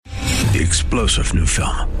The explosive new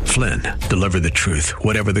film, Flynn, deliver the truth,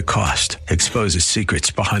 whatever the cost, exposes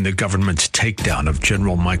secrets behind the government's takedown of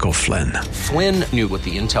General Michael Flynn. Flynn knew what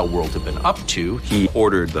the intel world had been up to. He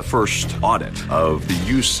ordered the first audit of the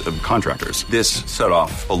use of contractors. This set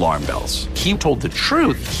off alarm bells. He told the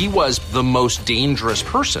truth. He was the most dangerous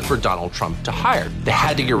person for Donald Trump to hire. They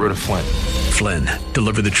had to get rid of Flynn. Flynn,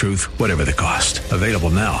 deliver the truth, whatever the cost. Available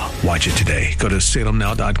now. Watch it today. Go to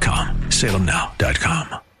salemnow.com.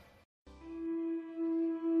 salemnow.com.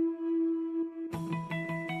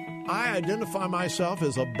 I identify myself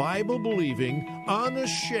as a Bible-believing,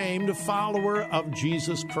 unashamed follower of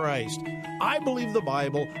Jesus Christ. I believe the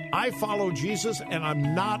Bible, I follow Jesus, and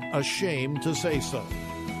I'm not ashamed to say so.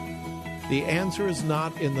 The answer is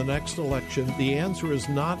not in the next election. The answer is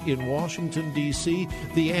not in Washington, D.C.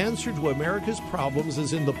 The answer to America's problems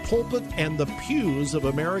is in the pulpit and the pews of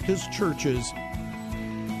America's churches.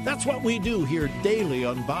 That's what we do here daily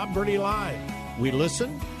on Bob Burney Live. We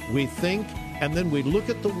listen, we think, and then we look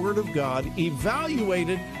at the Word of God, evaluate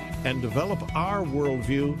it, and develop our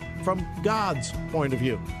worldview from God's point of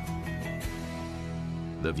view.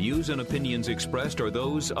 The views and opinions expressed are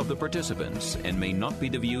those of the participants and may not be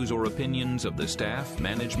the views or opinions of the staff,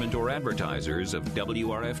 management, or advertisers of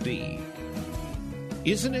WRFD.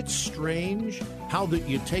 Isn't it strange how that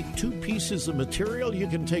you take two pieces of material, you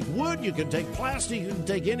can take wood, you can take plastic, you can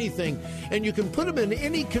take anything, and you can put them in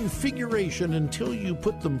any configuration until you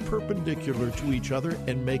put them perpendicular to each other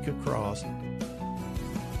and make a cross.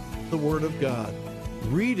 The Word of God.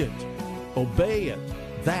 Read it. Obey it.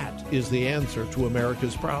 That is the answer to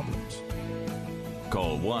America's problems.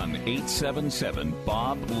 Call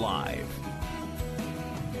 1-877-BOB-LIVE.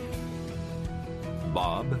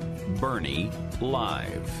 Bob Burney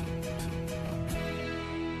Live.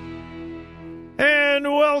 And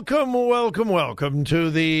welcome to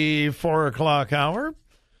the 4 o'clock hour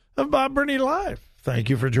of Bob Burney Live. Thank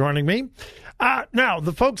you for joining me. Now,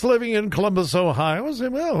 the folks living in Columbus, Ohio say,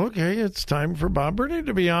 well, okay, it's time for Bob Burney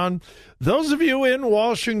to be on. Those of you in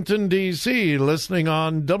Washington, D.C., listening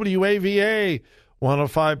on WAVA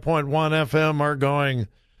 105.1 FM are going,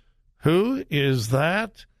 who is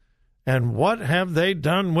that? And what have they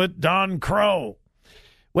done with Don Crow?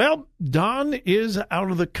 Well, Don is out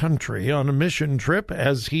of the country on a mission trip,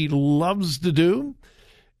 as he loves to do.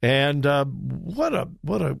 And what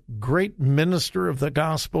a great minister of the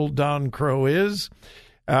gospel Don Crow is.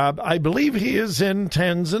 I believe he is in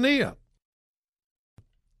Tanzania.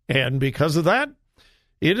 And because of that,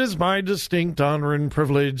 it is my distinct honor and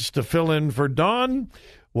privilege to fill in for Don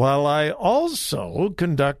while I also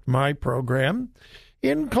conduct my program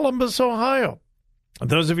in Columbus, Ohio.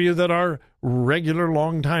 Those of you that are regular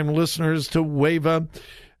longtime listeners to WAVA,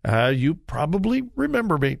 you probably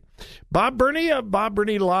remember me. Bob Burney of Bob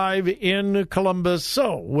Burney Live in Columbus.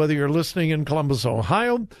 So whether you're listening in Columbus,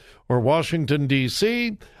 Ohio or Washington,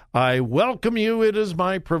 D.C., I welcome you. It is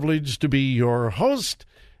my privilege to be your host.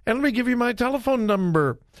 And let me give you my telephone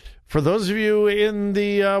number. For those of you in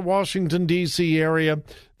the Washington, D.C. area,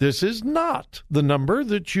 this is not the number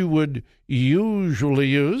that you would usually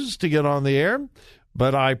use to get on the air,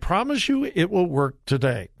 but I promise you it will work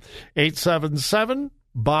today.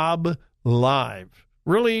 877-BOB-LIVE.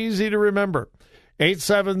 Really easy to remember.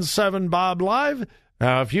 877-BOB-LIVE.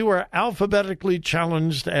 Now, if you are alphabetically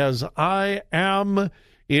challenged as I am,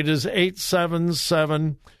 it is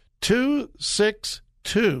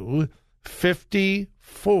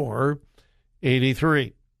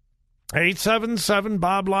 877-262-5483.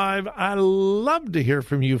 877-BOB-LIVE. I love to hear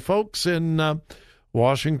from you folks in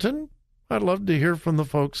Washington. I'd love to hear from the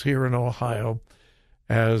folks here in Ohio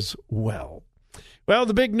as well. Well,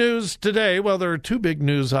 the big news today, well, there are two big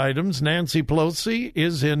news items. Nancy Pelosi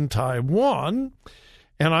is in Taiwan,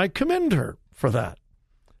 and I commend her for that.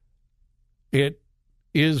 It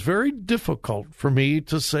is very difficult for me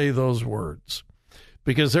to say those words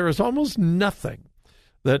because there is almost nothing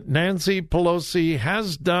that Nancy Pelosi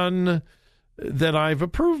has done that I've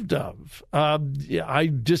approved of. I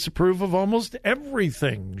disapprove of almost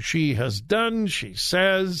everything she has done, she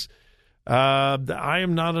says. I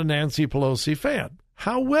am not a Nancy Pelosi fan.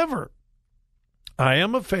 However, I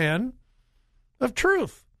am a fan of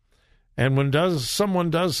truth. And when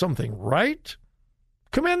someone does something right,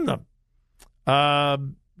 commend them.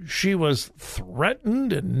 She was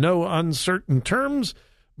threatened in no uncertain terms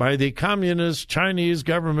by the communist Chinese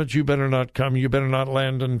government. You better not come. You better not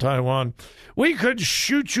land in Taiwan. We could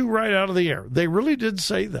shoot you right out of the air. They really did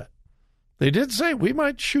say that. They did say we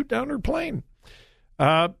might shoot down her plane.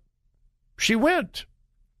 She went,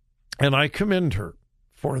 and I commend her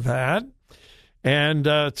for that. And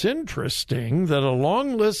it's interesting that a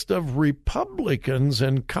long list of Republicans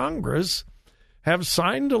in Congress have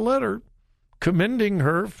signed a letter commending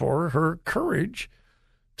her for her courage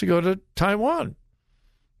to go to Taiwan.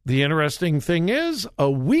 The interesting thing is, a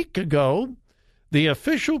week ago, the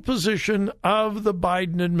official position of the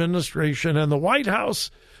Biden administration and the White House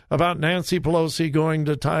about Nancy Pelosi going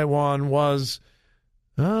to Taiwan was,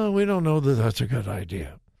 we don't know that that's a good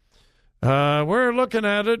idea. We're looking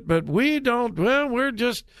at it, but we don't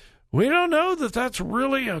know that that's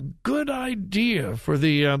really a good idea for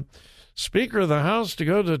the Speaker of the House to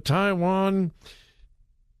go to Taiwan.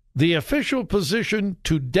 The official position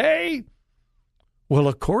today, well,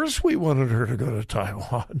 of course we wanted her to go to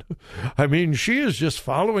Taiwan. I mean, she is just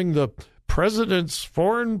following the president's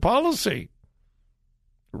foreign policy.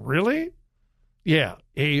 Really? Yeah,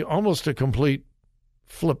 almost a complete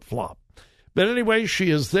flip-flop. But anyway,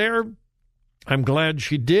 she is there. I'm glad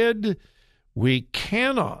she did. We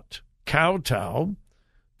cannot kowtow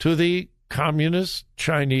to the communist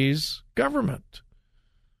Chinese government.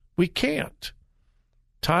 We can't.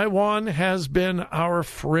 Taiwan has been our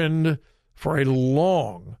friend for a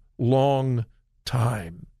long, long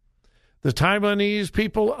time. The Taiwanese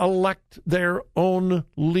people elect their own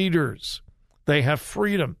leaders. They have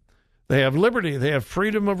freedom. They have liberty. They have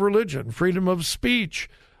freedom of religion, freedom of speech,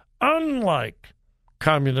 unlike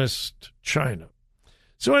communist China.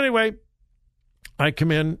 So anyway, I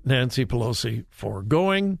commend Nancy Pelosi for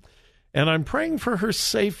going, and I'm praying for her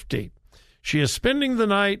safety. She is spending the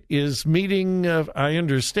night, is meeting, I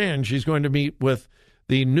understand she's going to meet with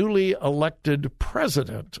the newly elected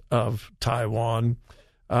president of Taiwan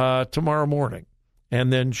tomorrow morning,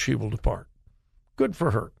 and then she will depart. Good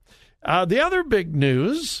for her. The other big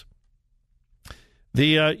news,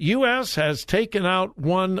 the U.S. has taken out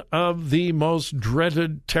one of the most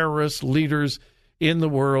dreaded terrorist leaders in the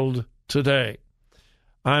world today.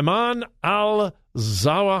 Ayman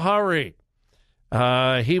al-Zawahiri.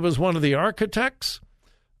 He was one of the architects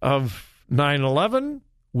of 9/11.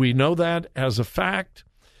 We know that as a fact.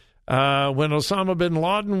 When Osama bin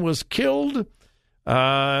Laden was killed,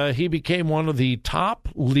 he became one of the top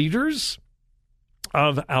leaders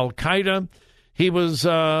of Al-Qaeda. He was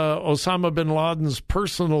Osama bin Laden's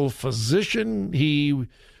personal physician. He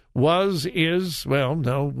was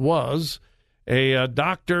a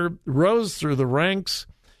doctor, rose through the ranks,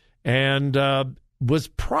 and was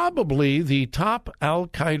probably the top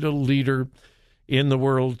Al-Qaeda leader in the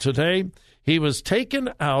world today. He was taken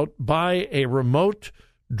out by a remote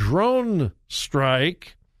drone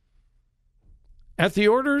strike at the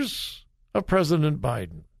orders of President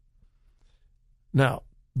Biden. Now,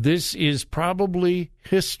 this is probably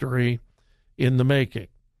history in the making.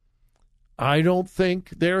 I don't think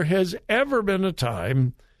there has ever been a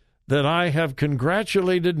time that I have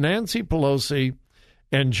congratulated Nancy Pelosi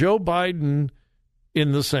and Joe Biden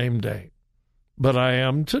in the same day. But I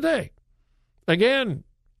am today. Again,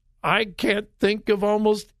 I can't think of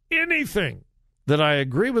almost anything that I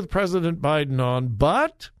agree with President Biden on,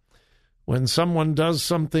 but when someone does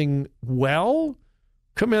something well,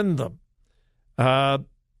 commend them.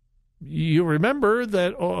 You remember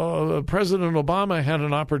that President Obama had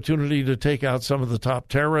an opportunity to take out some of the top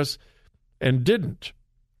terrorists and didn't.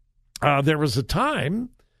 There was a time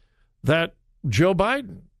that Joe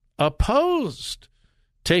Biden opposed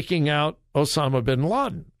taking out Osama bin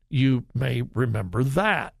Laden. You may remember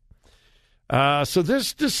that. So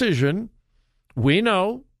this decision, we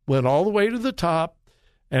know, went all the way to the top,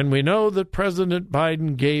 and we know that President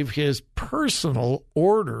Biden gave his personal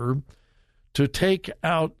order to take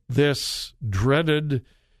out this dreaded,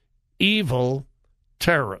 evil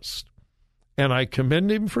terrorist. And I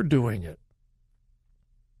commend him for doing it.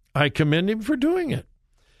 I commend him for doing it.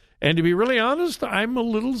 And to be really honest, I'm a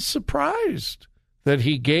little surprised that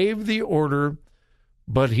he gave the order,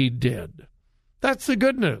 but he did. That's the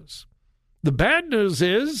good news. The bad news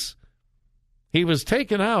is he was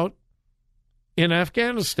taken out in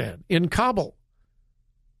Afghanistan, in Kabul.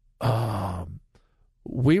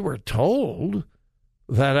 We were told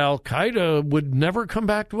that Al-Qaeda would never come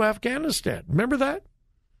back to Afghanistan. Remember that?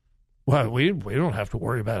 Well, we don't have to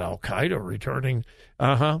worry about Al-Qaeda returning.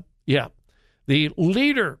 Yeah. The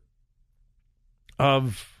leader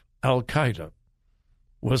of Al-Qaeda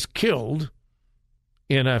was killed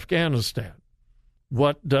in Afghanistan.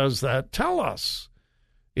 What does that tell us?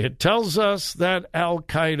 It tells us that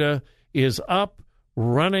Al-Qaeda is up,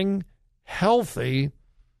 running, healthy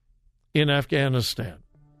in Afghanistan.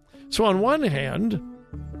 So on one hand,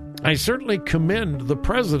 I certainly commend the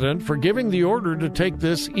president for giving the order to take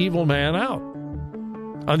this evil man out.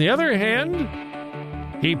 On the other hand,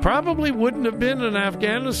 He probably wouldn't have been in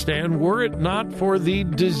Afghanistan were it not for the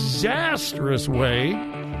disastrous way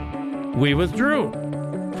we withdrew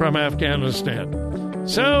from Afghanistan.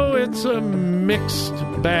 So it's a mixed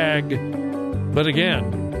bag. But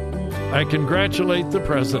again, I congratulate the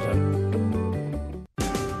president.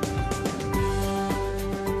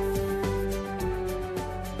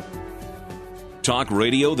 Talk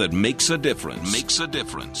radio that makes a difference. Makes a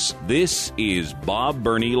difference. This is Bob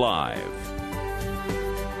Burney Live.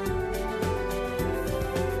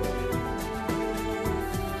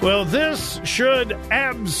 Well, this should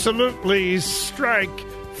absolutely strike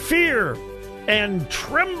fear and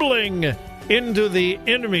trembling into the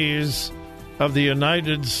enemies of the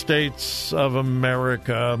United States of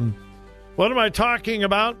America. What am I talking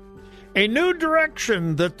about? A new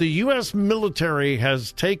direction that the U.S. military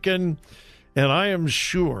has taken, and I am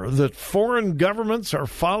sure that foreign governments are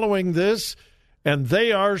following this, and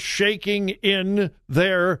they are shaking in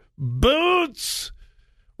their boots.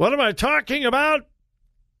 What am I talking about?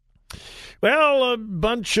 Well, a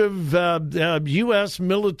bunch of U.S.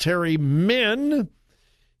 military men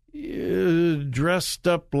dressed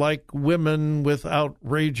up like women with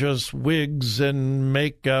outrageous wigs and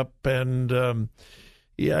makeup and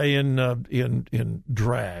in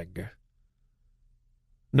drag.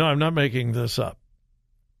 No, I'm not making this up.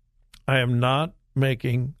 I am not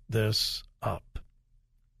making this up.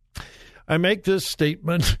 I make this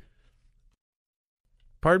statement,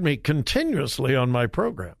 continuously on my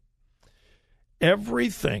program.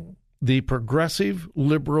 Everything the progressive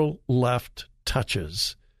liberal left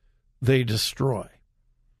touches, they destroy.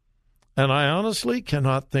 And I honestly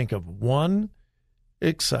cannot think of one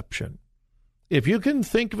exception. If you can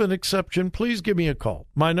think of an exception, please give me a call.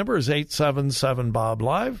 My number is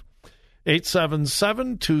 877-BOB-LIVE,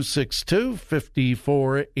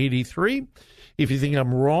 877-262-5483. If you think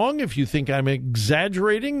I'm wrong, if you think I'm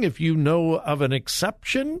exaggerating, if you know of an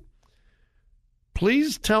exception,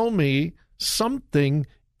 please tell me something,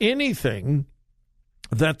 anything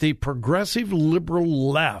that the progressive liberal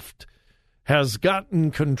left has gotten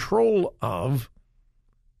control of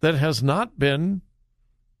that has not been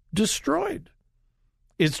destroyed.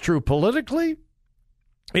 It's true politically.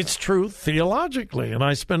 It's true theologically. And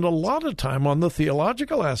I spend a lot of time on the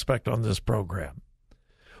theological aspect on this program.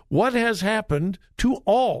 What has happened to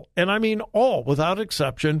all, and I mean all without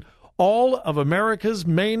exception, all of America's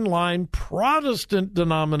mainline Protestant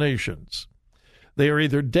denominations? They are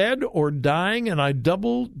either dead or dying, and I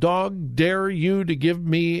double dog dare you to give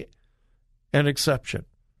me an exception.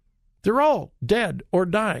 They're all dead or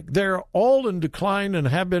dying. They're all in decline and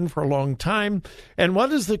have been for a long time. And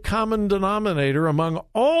what is the common denominator among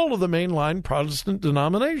all of the mainline Protestant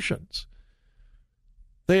denominations?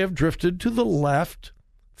 They have drifted to the left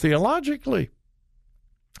theologically.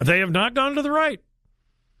 They have not gone to the right.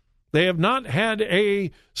 They have not had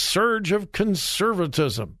a surge of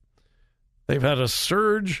conservatism. They've had a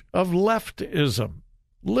surge of leftism,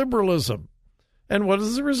 liberalism. And what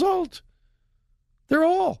is the result? They're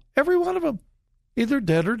all, every one of them, either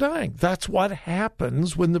dead or dying. That's what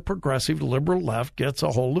happens when the progressive liberal left gets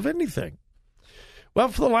a hold of anything. Well,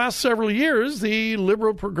 for the last several years, the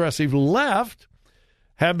liberal progressive left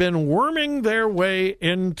have been worming their way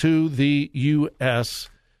into the U.S.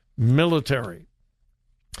 military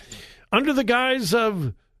under the guise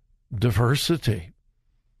of diversity,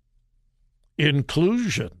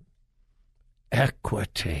 inclusion,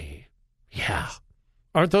 equity. Yeah.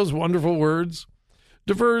 Aren't those wonderful words?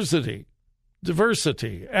 Diversity,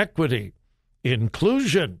 equity,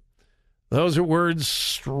 inclusion. Those are words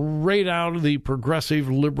straight out of the progressive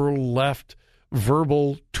liberal left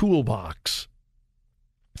verbal toolbox.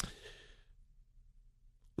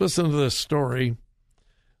 Listen to this story.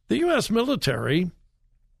 The U.S. military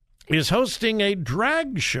is hosting a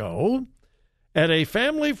drag show at a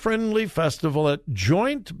family-friendly festival at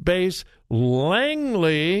Joint Base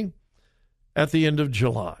Langley at the end of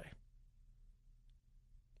July.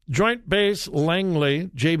 Joint Base Langley,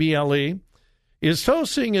 JBLE, is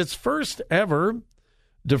hosting its first ever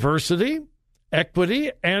Diversity,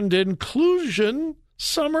 Equity, and Inclusion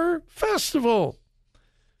Summer Festival,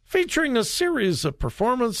 featuring a series of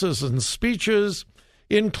performances and speeches,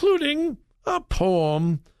 including a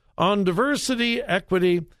poem on diversity,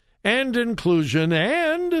 equity, and inclusion,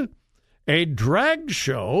 and a drag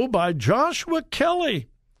show by Joshua Kelly,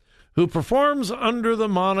 who performs under the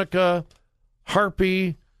moniker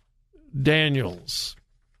Harpy Daniels.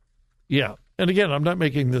 Yeah, and again, I'm not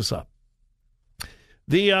making this up.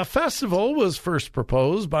 The festival was first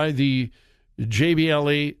proposed by the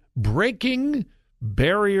JBLE Breaking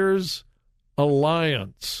Barriers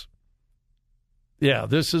Alliance. Yeah,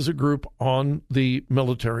 this is a group on the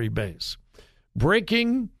military base.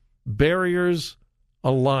 Breaking Barriers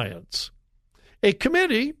Alliance, a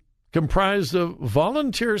committee comprised of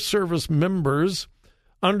volunteer service members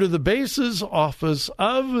under the base's Office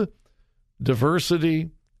of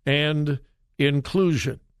Diversity and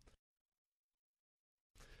Inclusion.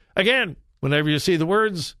 Again, whenever you see the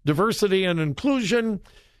words diversity and inclusion,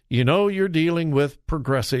 you know you're dealing with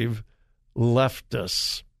progressive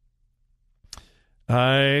leftists.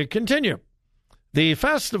 I continue. The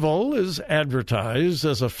festival is advertised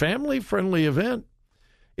as a family-friendly event,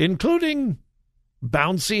 including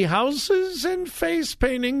bouncy houses and face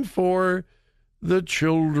painting for the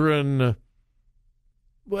children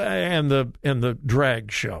and the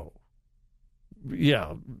drag show.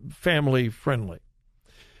 Yeah, family-friendly.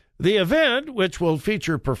 The event, which will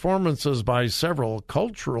feature performances by several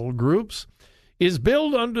cultural groups, is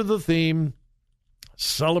billed under the theme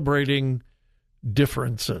Celebrating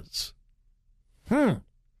Differences.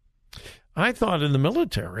 I thought in the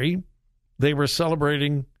military they were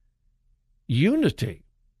celebrating unity.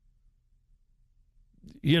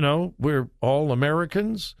 You know, we're all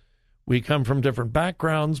Americans. We come from different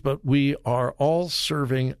backgrounds, but we are all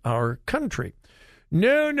serving our country.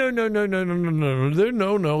 No,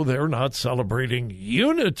 they're not celebrating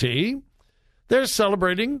unity. They're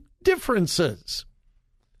celebrating differences.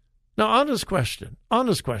 Now, honest question.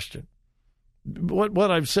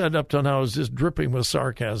 What I've said up to now is just dripping with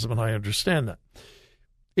sarcasm, and I understand that.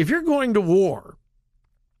 If you're going to war,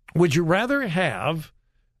 would you rather have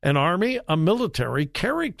an army, a military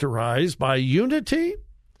characterized by unity,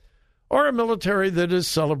 or a military that is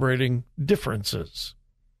celebrating differences?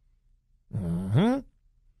 The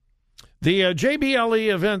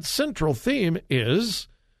JBLE event's central theme is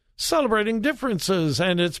celebrating differences,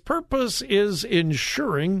 and its purpose is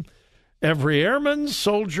ensuring every airman,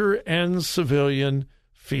 soldier, and civilian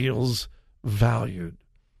feels valued.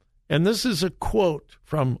 And this is a quote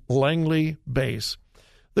from Langley Base.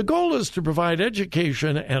 The goal is to provide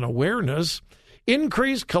education and awareness,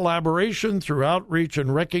 increase collaboration through outreach,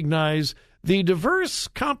 and recognize the diverse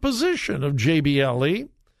composition of JBLE.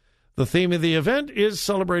 The theme of the event is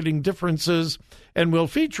celebrating differences and will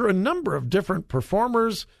feature a number of different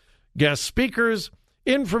performers, guest speakers,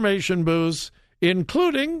 information booths,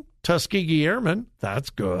 including Tuskegee Airmen, that's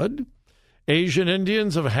good, Asian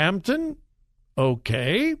Indians of Hampton,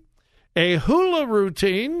 okay, a hula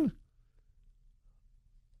routine,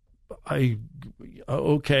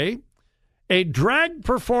 okay, a drag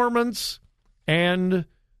performance, and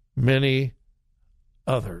many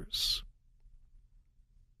others.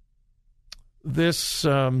 This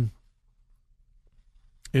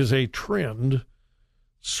is a trend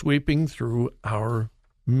sweeping through our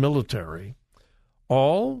military,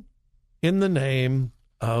 all in the name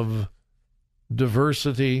of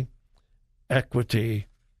diversity, equity,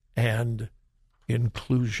 and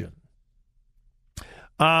inclusion.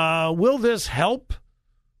 Will this help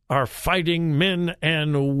our fighting men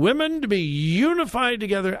and women to be unified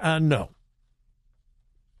together?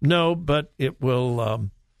 No, but it will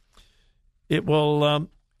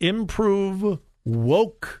improve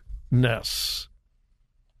wokeness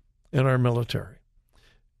in our military.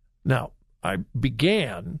 Now, I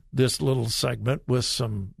began this little segment with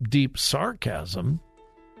some deep sarcasm,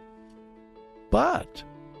 but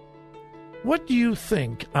what do you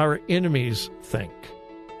think our enemies think?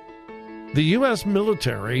 The U.S.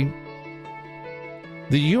 military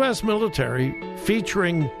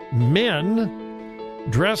featuring men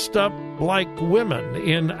dressed up like women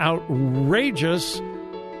in outrageous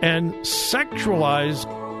and sexualized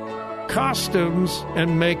costumes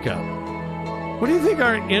and makeup. What do you think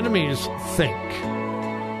our enemies think?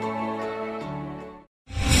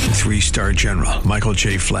 3-star General Michael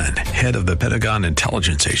J. Flynn, head of the Pentagon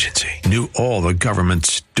Intelligence Agency, knew all the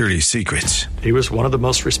government's dirty secrets. He was one of the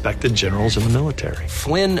most respected generals in the military.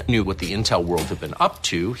 Flynn knew what the intel world had been up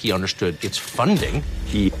to. He understood its funding.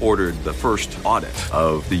 He ordered the first audit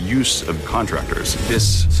of the use of contractors.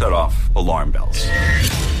 This set off alarm bells.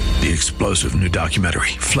 The explosive new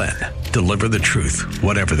documentary, Flynn, Deliver the Truth,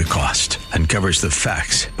 Whatever the Cost, uncovers the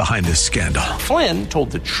facts behind this scandal. Flynn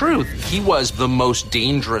told the truth. He was the most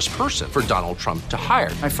dangerous person for Donald Trump to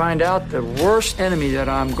hire. I find out the worst enemy that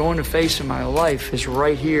I'm going to face in my life is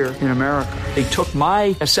right here in America. They took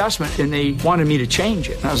my assessment and they wanted me to change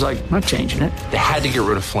it. And I was like, I'm not changing it. They had to get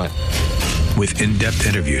rid of Flynn. With in-depth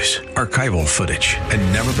interviews, archival footage,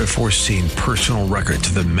 and never-before-seen personal records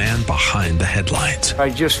of the man behind the headlines. I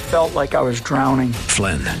just felt like I was drowning.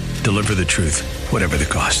 Flynn, Deliver the Truth, Whatever the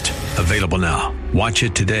Cost. Available now. Watch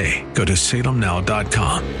it today. Go to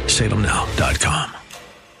salemnow.com. salemnow.com.